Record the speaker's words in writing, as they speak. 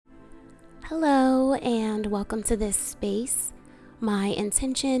Hello, and welcome to this space. My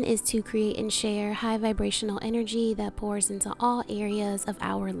intention is to create and share high vibrational energy that pours into all areas of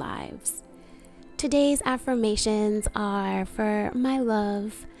our lives. Today's affirmations are for my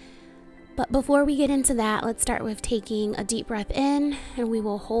love. But before we get into that, let's start with taking a deep breath in, and we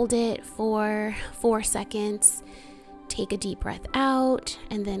will hold it for 4 seconds. Take a deep breath out,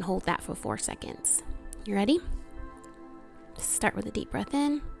 and then hold that for 4 seconds. You ready? Start with a deep breath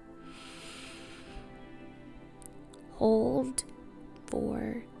in. Hold.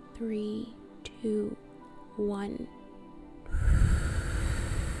 4, 3, 2, 1.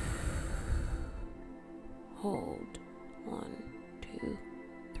 Hold. 1, 2,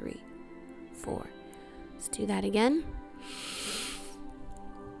 3, 4. Let's do that again.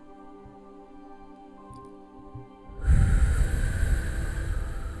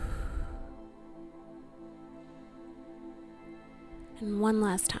 And one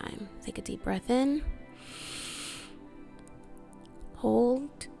last time. Take a deep breath in.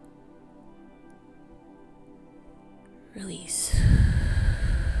 Hold. Release.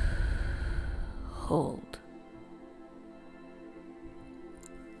 Hold.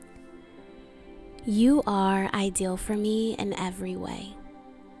 You are ideal for me in every way.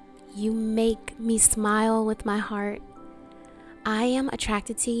 You make me smile with my heart. I am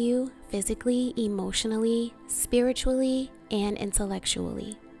attracted to you physically, emotionally, spiritually, and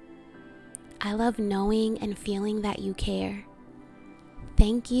intellectually. I love knowing and feeling that you care.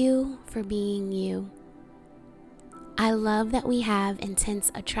 Thank you for being you. I love that we have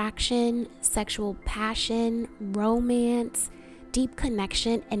intense attraction, sexual passion, romance, deep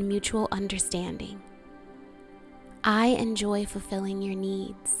connection, and mutual understanding. I enjoy fulfilling your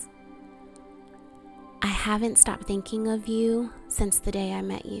needs. I haven't stopped thinking of you since the day I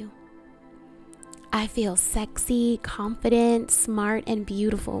met you. I feel sexy, confident, smart, and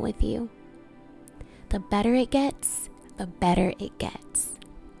beautiful with you. The better it gets, the better it gets.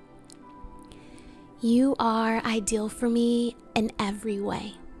 You are ideal for me in every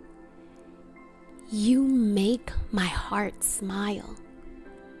way. You make my heart smile.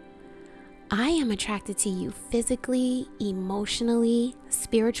 I am attracted to you physically, emotionally,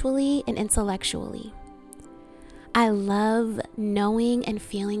 spiritually, and intellectually. I love knowing and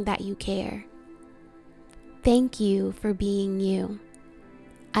feeling that you care. Thank you for being you.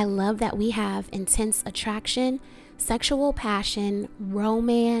 I love that we have intense attraction, sexual passion,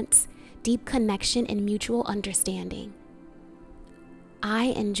 romance, deep connection, and mutual understanding. I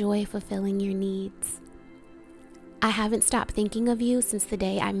enjoy fulfilling your needs. I haven't stopped thinking of you since the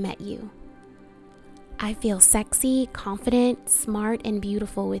day I met you. I feel sexy, confident, smart, and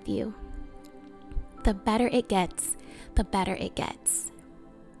beautiful with you. The better it gets, the better it gets.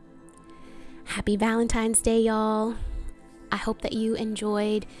 Happy Valentine's Day, y'all. I hope that you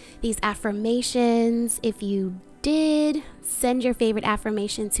enjoyed these affirmations. If you did, send your favorite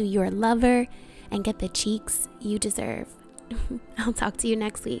affirmation to your lover and get the cheeks you deserve. I'll talk to you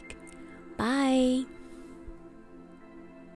next week. Bye.